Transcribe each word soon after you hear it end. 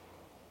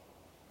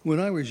When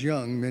I was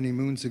young, many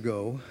moons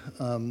ago,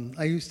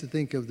 I used to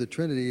think of the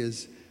Trinity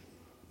as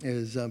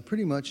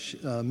pretty much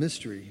a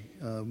mystery.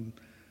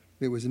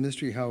 It was a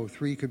mystery how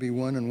three could be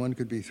one and one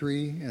could be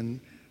three,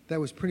 and that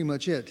was pretty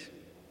much it.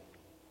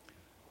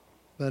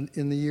 But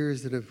in the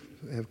years that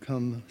have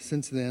come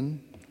since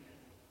then,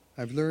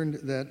 I've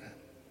learned that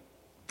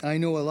I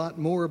know a lot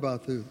more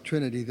about the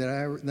Trinity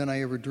than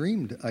I ever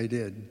dreamed I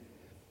did.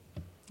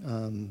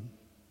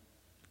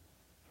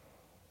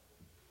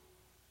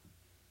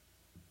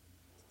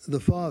 The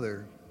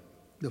Father,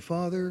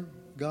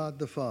 God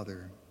the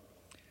Father.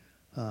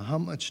 How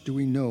much do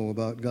we know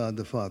about God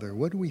the Father?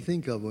 What do we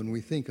think of when we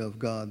think of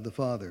God the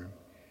Father?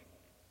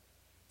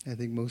 I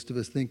think most of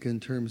us think in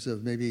terms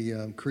of maybe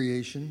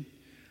creation.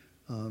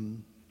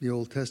 The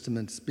Old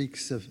Testament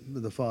speaks of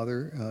the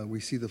Father. We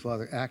see the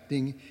Father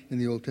acting in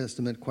the Old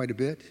Testament quite a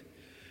bit,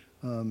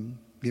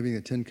 giving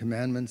the Ten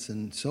Commandments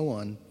and so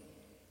on.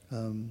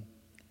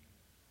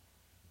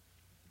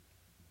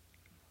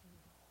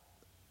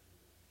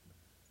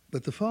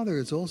 But the Father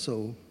is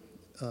also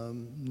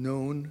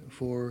known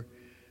for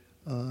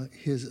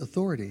his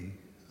authority.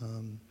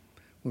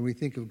 When we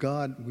think of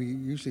God, we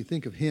usually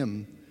think of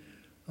him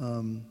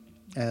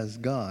as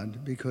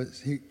God because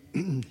he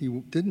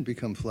didn't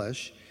become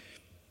flesh.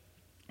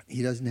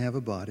 He doesn't have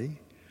a body.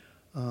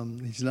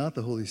 He's not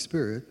the Holy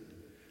Spirit.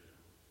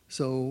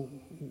 So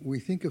we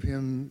think of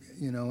him,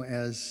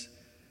 as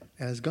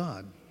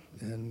God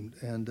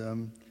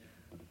and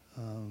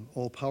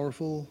all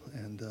powerful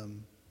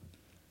and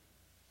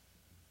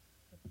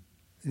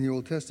in the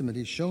Old Testament,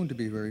 he's shown to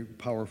be very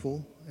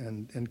powerful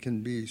and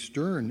can be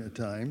stern at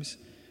times.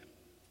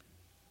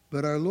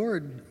 But our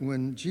Lord,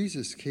 when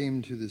Jesus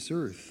came to this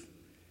earth,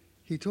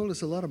 he told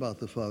us a lot about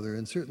the Father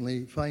and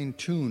certainly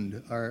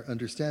fine-tuned our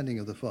understanding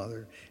of the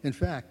Father. In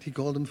fact, he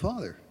called him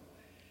Father.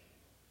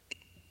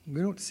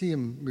 We don't see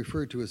him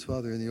referred to as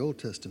Father in the Old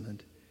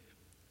Testament.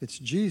 It's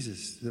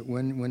Jesus that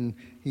when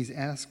he's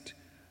asked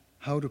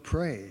how to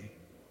pray,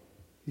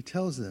 he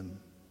tells them,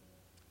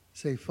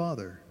 say,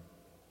 Father,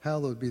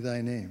 hallowed be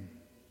thy name.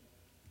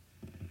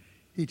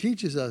 He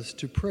teaches us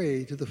to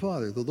pray to the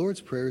Father. The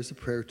Lord's Prayer is a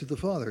prayer to the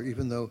Father,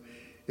 even though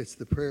it's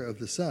the prayer of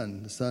the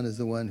Son. The Son is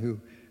the one who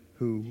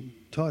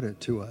taught it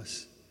to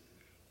us.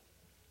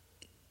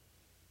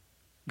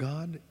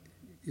 God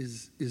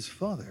is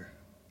Father,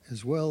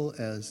 as well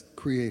as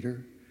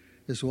Creator,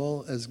 as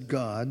well as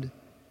God.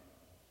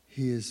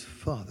 He is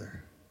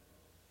Father.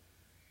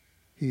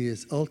 He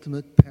is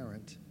ultimate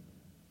parent.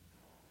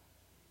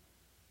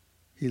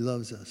 He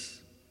loves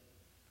us.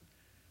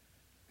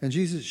 And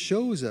Jesus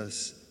shows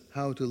us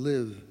how to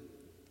live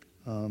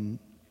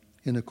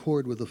in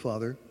accord with the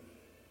Father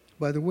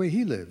by the way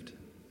he lived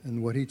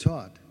and what he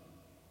taught.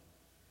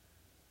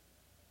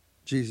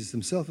 Jesus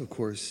himself, of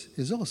course,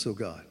 is also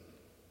God.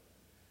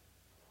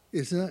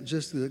 It's not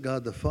just that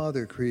God the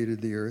Father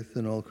created the earth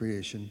and all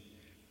creation.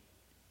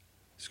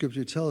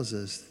 Scripture tells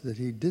us that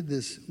he did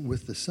this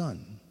with the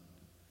Son.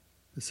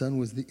 The Son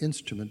was the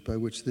instrument by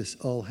which this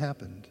all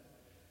happened.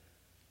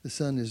 The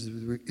Son is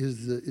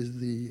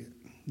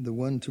the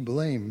one to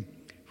blame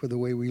for the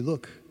way we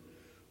look,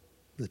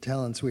 the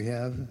talents we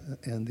have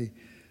and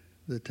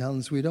the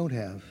talents we don't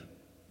have.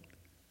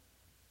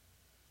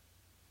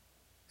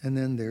 And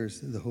then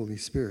there's the Holy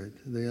Spirit,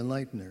 the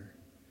enlightener.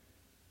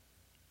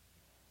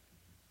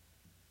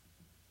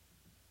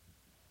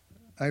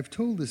 I've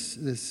told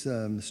this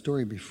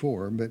story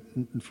before, but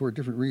for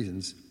different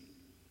reasons.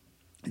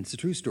 It's a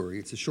true story.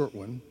 It's a short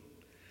one.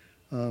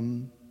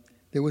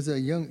 There was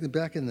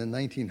back in the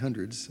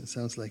 1900s, it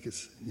sounds like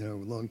it's a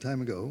long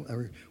time ago.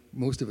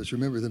 Most of us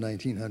remember the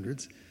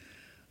 1900s,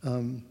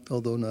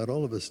 although not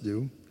all of us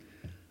do.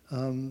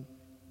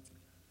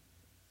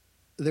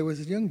 There was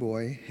a young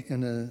boy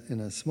in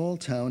a small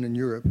town in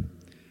Europe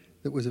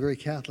that was a very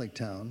Catholic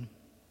town,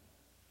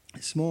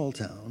 a small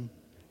town.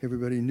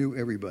 Everybody knew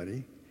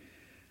everybody.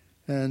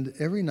 And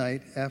every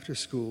night after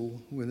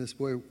school, when this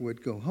boy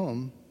would go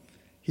home,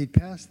 he'd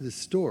pass this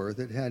store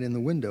that had in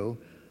the window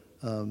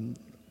an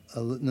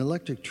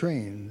electric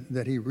train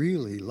that he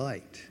really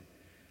liked.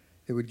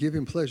 It would give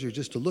him pleasure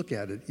just to look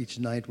at it each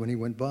night when he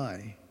went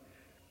by.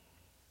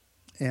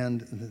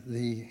 And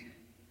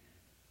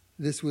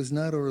this was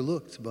not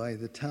overlooked by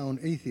the town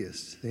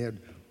atheists. They had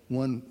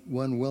one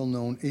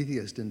well-known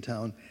atheist in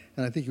town,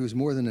 and I think he was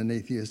more than an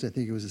atheist. I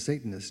think he was a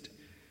Satanist.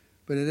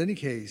 But in any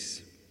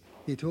case,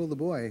 he told the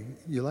boy,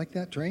 "You like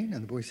that train?"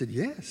 And the boy said,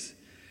 "Yes."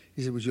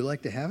 He said, "Would you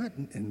like to have it?"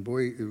 And the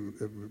boy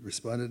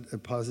responded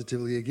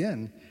positively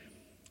again.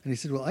 And he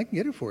said, "Well, I can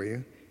get it for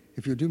you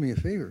if you'll do me a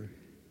favor."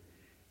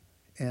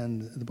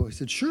 And the boy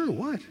said, "Sure,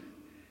 what?"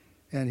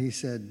 And he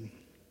said,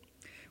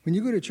 "When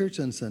you go to church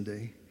on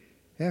Sunday,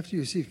 after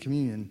you receive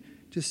communion,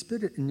 just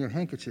spit it in your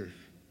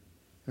handkerchief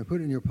and put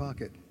it in your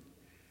pocket.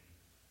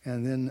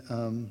 And then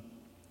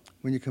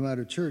when you come out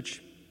of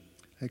church,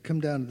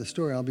 come down to the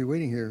store. I'll be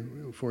waiting here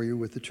for you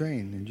with the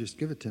train, and just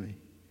give it to me."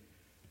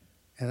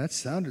 And that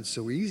sounded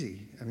so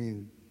easy. I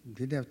mean,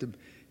 didn't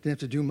have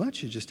to do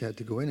much. You just had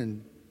to go in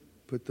and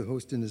put the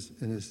host in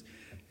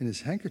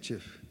his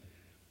handkerchief.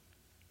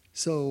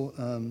 So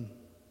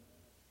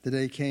the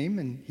day came,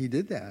 and he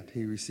did that.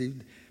 He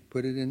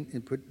put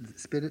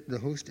the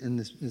host in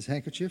his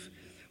handkerchief,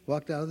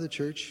 walked out of the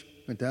church,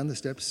 went down the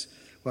steps,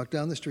 walked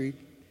down the street,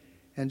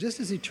 and just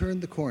as he turned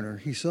the corner,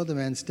 he saw the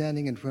man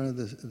standing in front of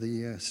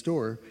the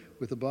store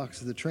with a box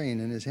of the train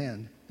in his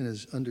hand,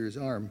 under his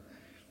arm.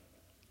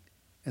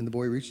 And the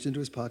boy reached into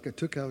his pocket,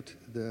 took out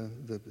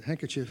the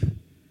handkerchief,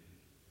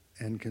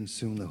 and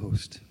consumed the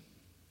host.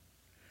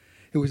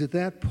 It was at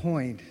that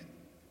point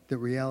that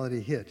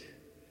reality hit,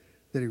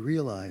 that he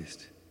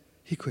realized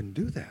he couldn't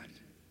do that.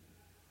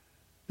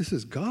 This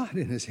is God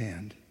in his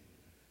hand.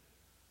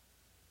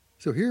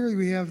 So here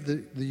we have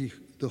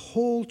the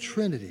whole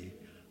Trinity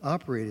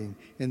operating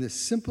in this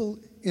simple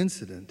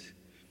incident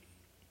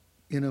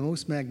in a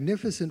most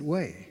magnificent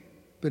way,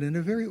 but in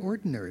a very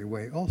ordinary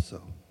way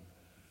also.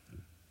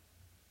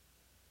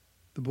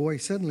 The boy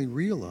suddenly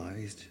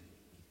realized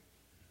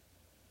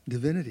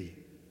divinity.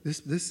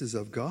 This is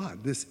of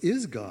God. This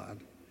is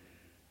God.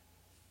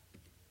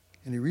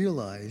 And he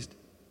realized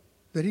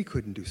that he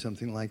couldn't do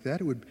something like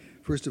that.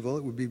 First of all,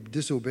 it would be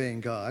disobeying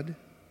God,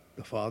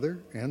 the Father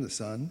and the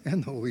Son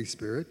and the Holy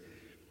Spirit.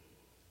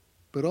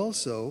 But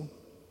also,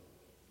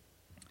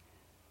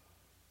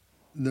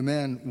 the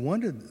man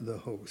wanted the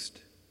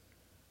host,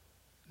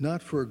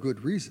 not for a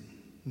good reason,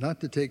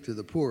 not to take to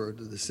the poor or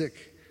to the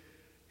sick.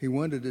 He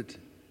wanted it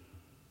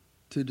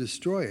to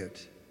destroy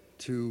it,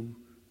 to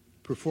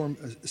perform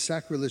a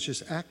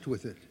sacrilegious act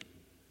with it.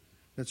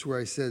 That's where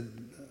I said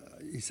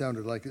he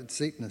sounded like a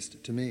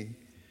Satanist to me.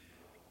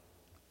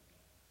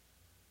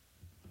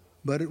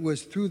 But it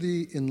was through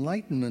the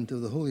enlightenment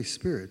of the Holy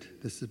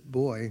Spirit this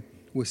boy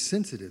was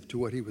sensitive to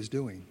what he was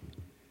doing.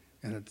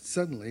 And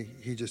suddenly,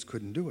 he just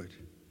couldn't do it.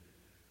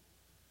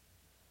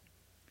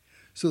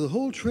 So the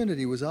whole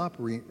Trinity was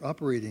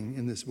operating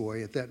in this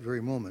boy at that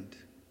very moment,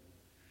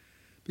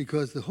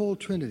 because the whole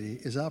Trinity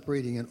is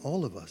operating in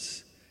all of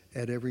us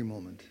at every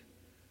moment,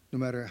 no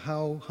matter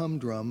how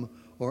humdrum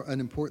or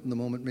unimportant the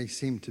moment may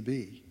seem to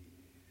be.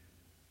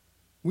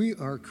 We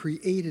are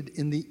created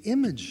in the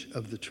image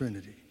of the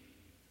Trinity.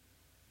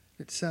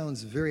 It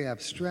sounds very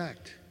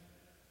abstract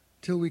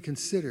till we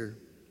consider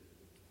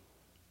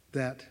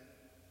that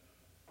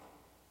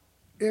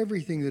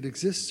everything that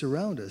exists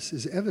around us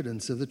is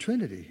evidence of the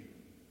Trinity.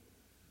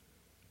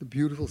 The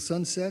beautiful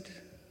sunset,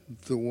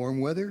 the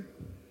warm weather,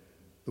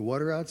 the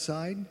water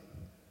outside,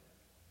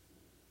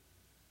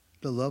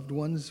 the loved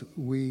ones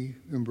we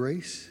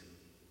embrace.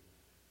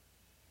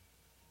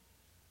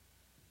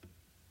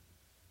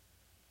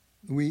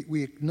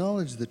 We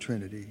acknowledge the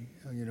Trinity.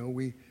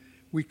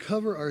 We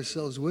cover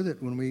ourselves with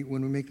it when we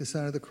make the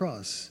sign of the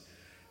cross,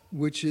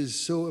 which is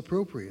so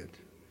appropriate.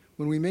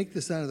 When we make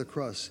the sign of the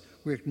cross,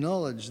 we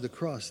acknowledge the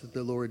cross that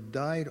the Lord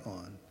died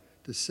on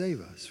to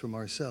save us from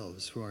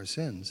ourselves, from our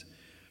sins.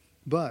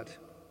 But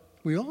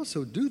we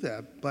also do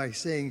that by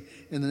saying,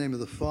 in the name of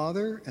the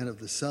Father, and of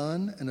the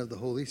Son, and of the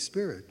Holy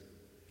Spirit.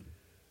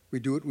 We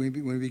do it when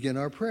we begin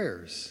our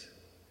prayers.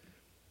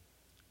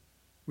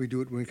 We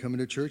do it when we come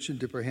into church and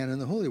dip our hand in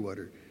the holy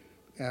water,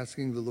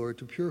 asking the Lord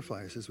to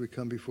purify us as we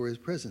come before his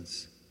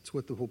presence. That's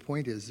what the whole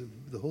point is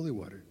of the holy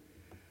water.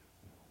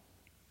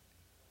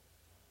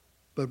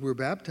 But we're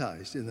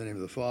baptized in the name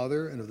of the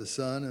Father, and of the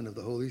Son, and of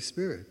the Holy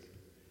Spirit.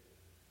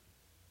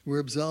 We're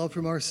absolved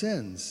from our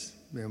sins.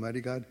 May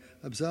Almighty God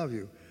absolve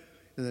you.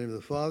 In the name of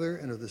the Father,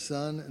 and of the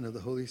Son, and of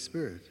the Holy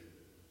Spirit.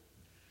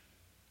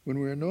 When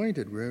we're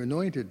anointed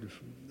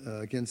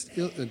against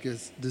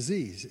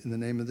disease in the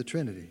name of the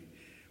Trinity.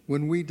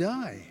 When we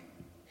die,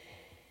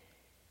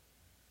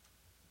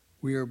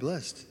 we are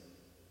blessed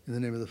in the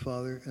name of the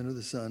Father, and of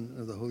the Son,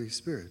 and of the Holy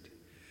Spirit.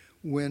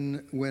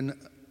 When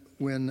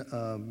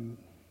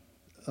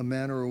a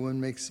man or a woman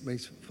makes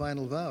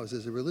final vows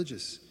as a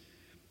religious,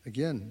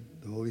 again,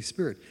 the Holy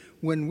Spirit.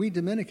 When we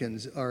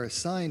Dominicans are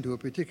assigned to a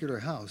particular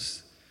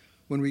house,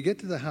 when we get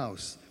to the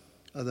house,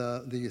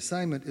 the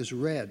assignment is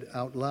read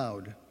out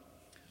loud.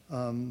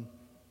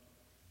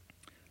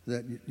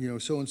 That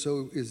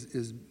so-and-so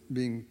is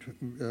being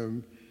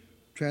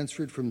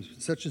transferred from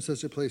such and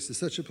such a place to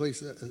such a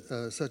place,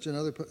 such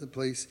another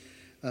place,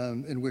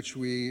 in which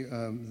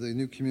the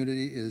new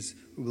community is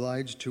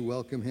obliged to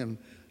welcome him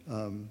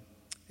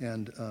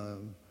and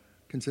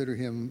consider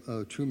him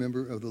a true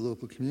member of the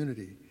local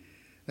community.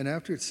 And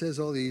after it says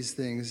all these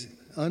things,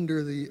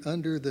 under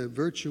the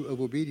virtue of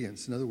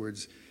obedience, in other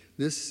words,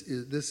 this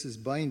is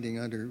binding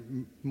under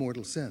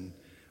mortal sin.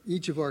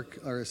 Each of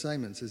our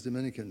assignments as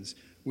Dominicans,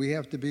 we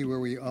have to be where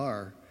we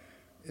are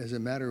as a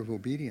matter of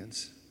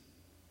obedience.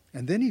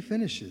 And then he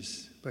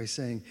finishes by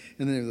saying,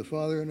 in the name of the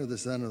Father, and of the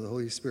Son, and of the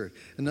Holy Spirit.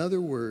 In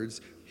other words,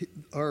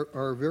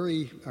 our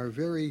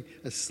very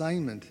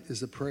assignment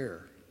is a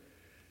prayer.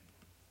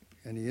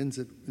 And he ends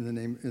it in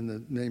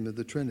the name of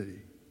the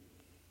Trinity.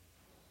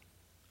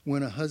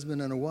 When a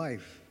husband and a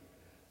wife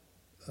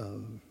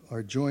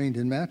are joined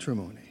in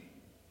matrimony,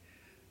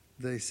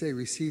 they say,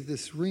 receive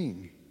this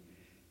ring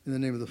in the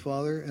name of the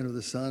Father, and of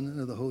the Son, and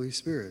of the Holy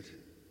Spirit.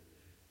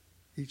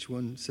 Each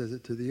one says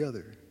it to the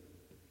other.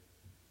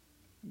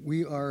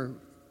 We are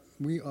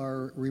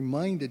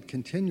reminded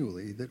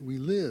continually that we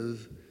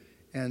live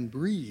and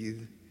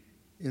breathe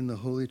in the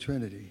Holy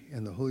Trinity,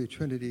 and the Holy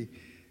Trinity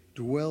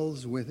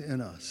dwells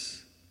within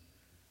us.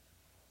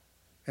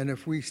 And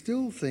if we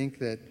still think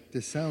that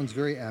this sounds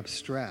very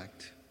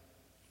abstract,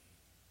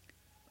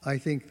 I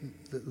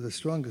think the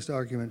strongest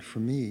argument for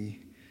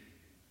me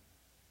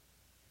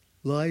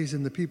lies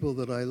in the people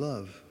that I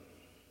love,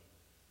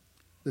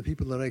 the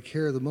people that I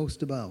care the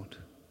most about.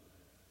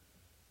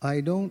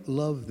 I don't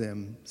love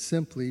them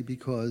simply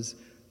because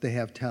they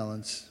have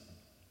talents,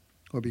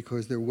 or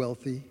because they're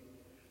wealthy,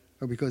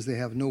 or because they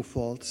have no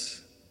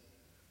faults.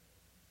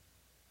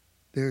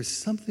 There's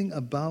something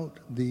about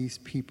these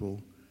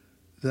people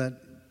that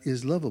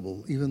is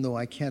lovable, even though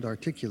I can't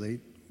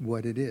articulate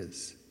what it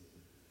is.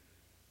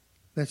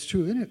 That's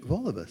true of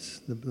all of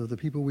us, the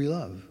people we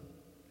love.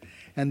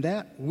 And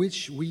that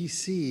which we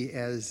see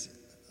as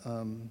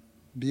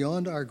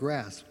beyond our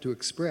grasp to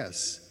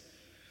express,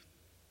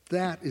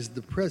 that is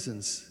the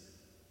presence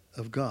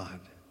of God.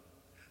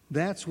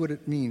 That's what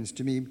it means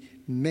to be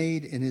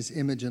made in his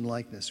image and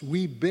likeness.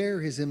 We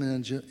bear his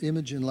image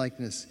and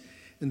likeness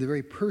in the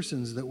very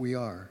persons that we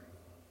are.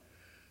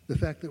 The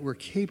fact that we're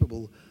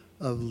capable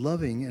of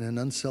loving in an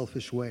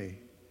unselfish way,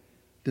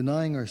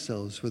 denying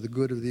ourselves for the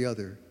good of the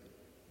other.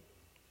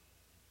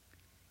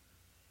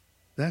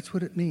 That's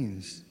what it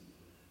means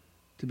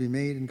to be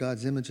made in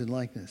God's image and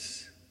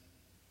likeness.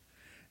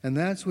 And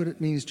that's what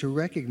it means to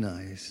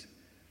recognize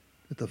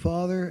that the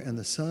Father and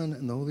the Son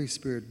and the Holy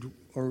Spirit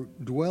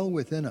dwell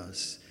within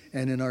us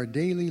and in our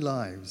daily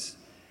lives,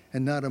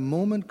 and not a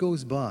moment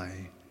goes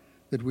by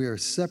that we are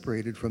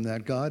separated from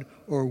that God,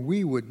 or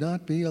we would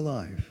not be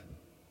alive.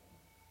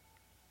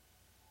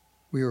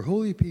 We are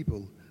holy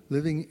people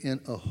living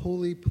in a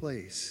holy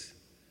place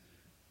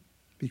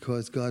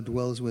because God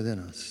dwells within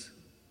us.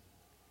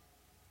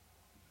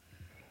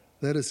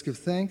 Let us give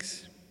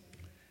thanks,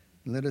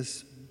 and let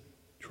us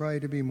try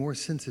to be more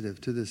sensitive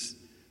to this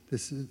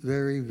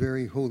very,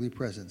 very holy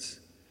presence.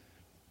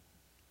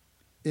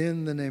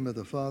 In the name of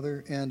the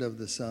Father, and of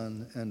the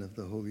Son, and of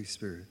the Holy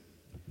Spirit.